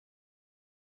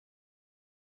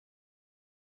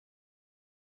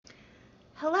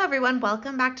Hello everyone,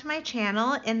 welcome back to my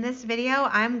channel. In this video,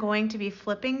 I'm going to be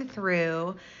flipping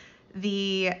through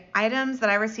the items that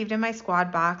I received in my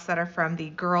squad box that are from the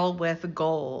Girl with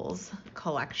Goals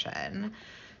collection.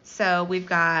 So we've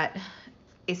got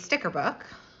a sticker book,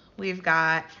 we've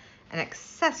got an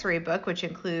accessory book, which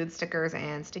includes stickers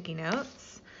and sticky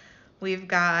notes. We've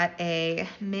got a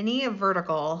mini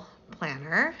vertical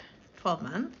planner,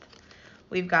 12-month.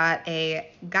 We've got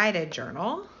a guided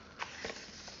journal.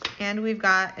 And we've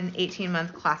got an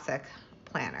 18-month classic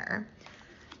planner.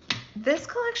 This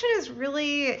collection is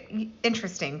really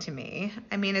interesting to me.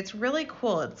 I mean, it's really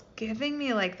cool. It's giving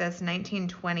me like this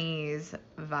 1920s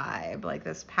vibe, like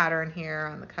this pattern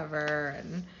here on the cover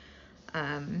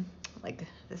and like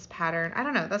this pattern. I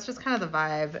don't know, that's just kind of the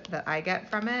vibe that I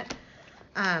get from it.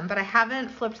 But I haven't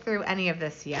flipped through any of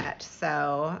this yet,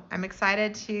 so I'm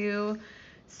excited to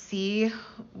see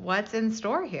what's in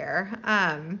store here.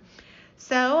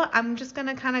 So I'm just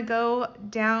gonna kind of go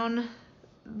down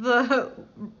the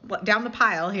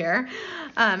pile here.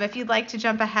 If you'd like to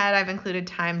jump ahead, I've included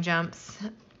time jumps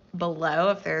below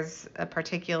if there's a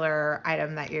particular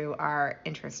item that you are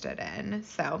interested in.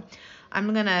 So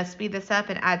I'm gonna speed this up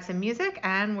and add some music,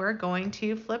 and we're going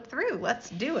to flip through.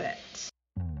 Let's do it.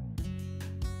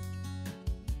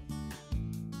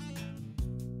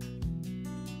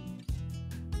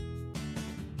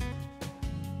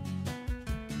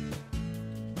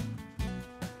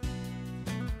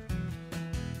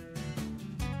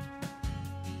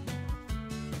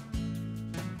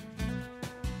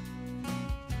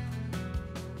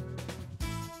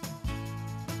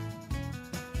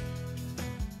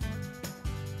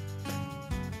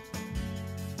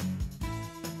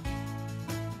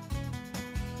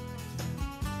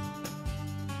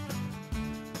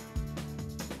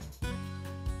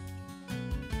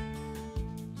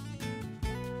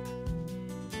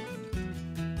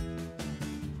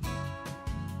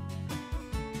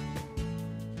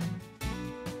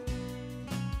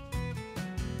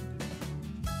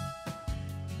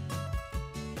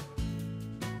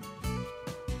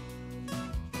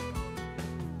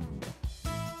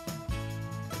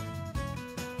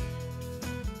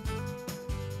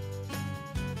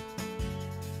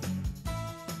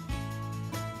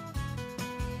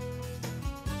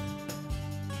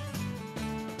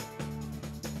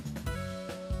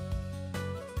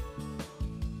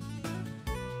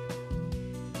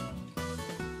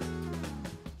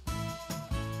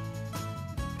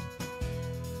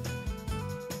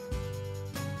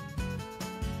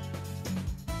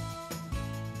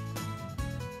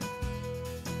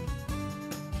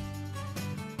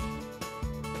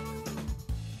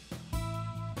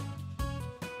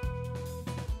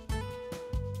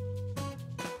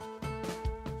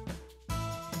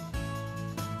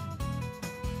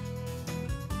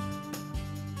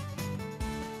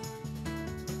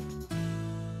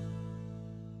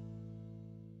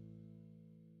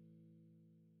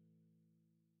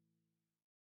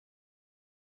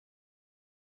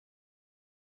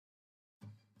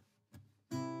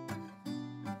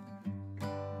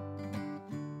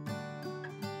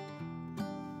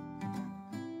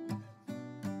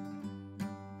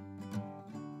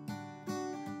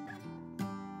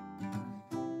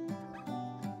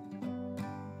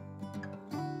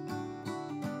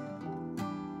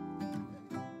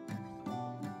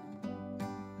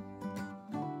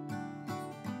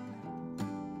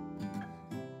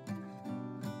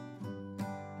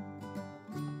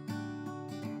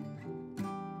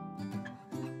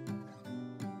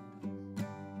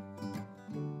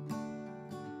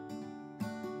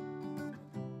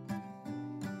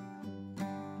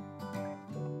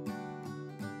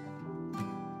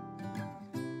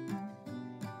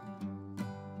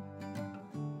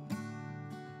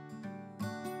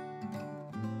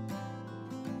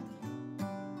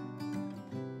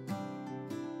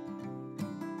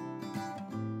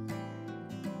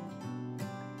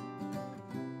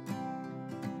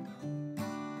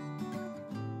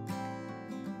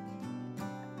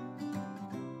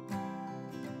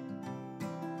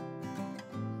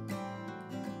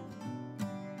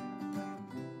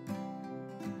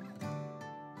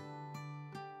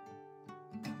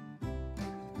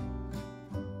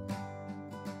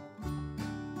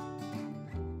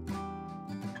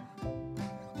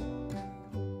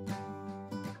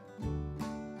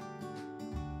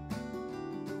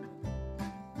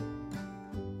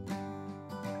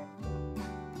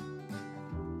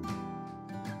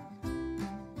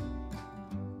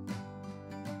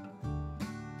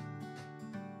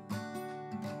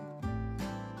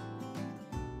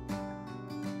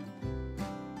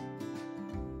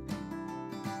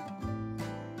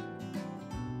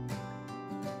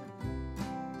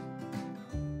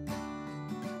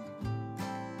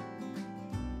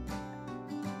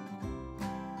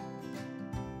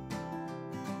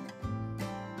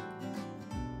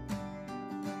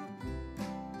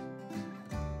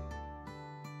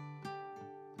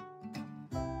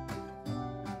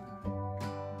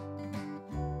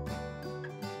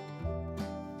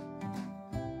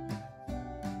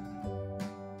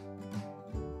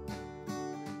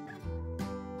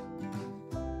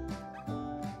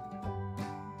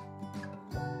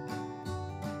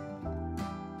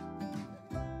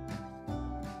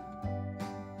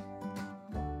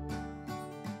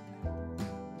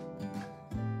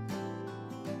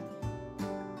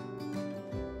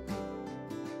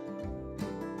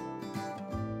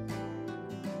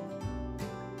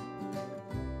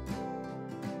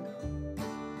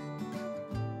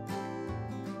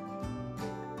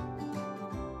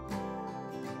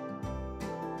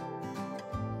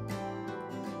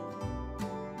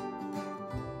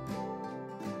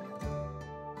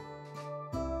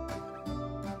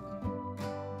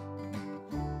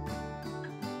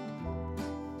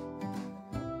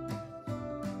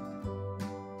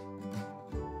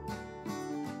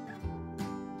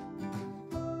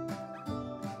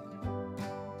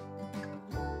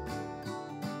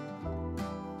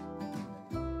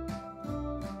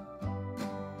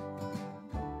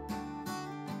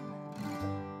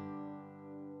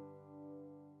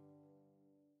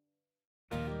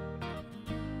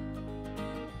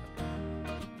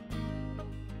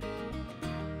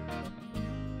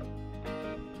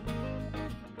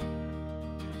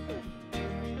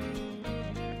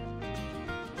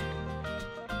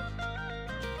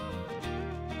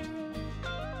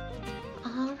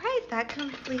 that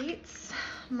completes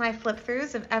my flip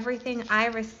throughs of everything I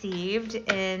received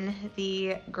in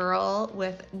the Girl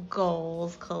with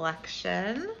Goals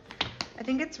collection. I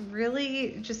think it's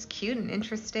really just cute and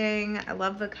interesting. I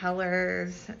love the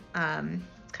colors. It's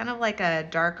kind of like a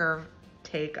darker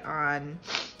take on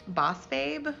Boss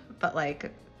Babe, but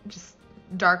like just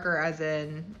darker as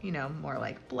in, you know, more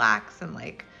like blacks and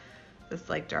like this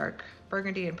like dark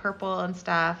burgundy and purple and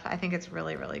stuff. I think it's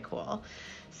really, really cool.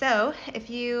 So if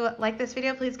you like this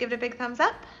video, please give it a big thumbs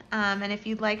up. And if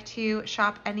you'd like to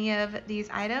shop any of these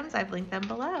items, I've linked them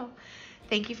below.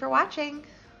 Thank you for watching.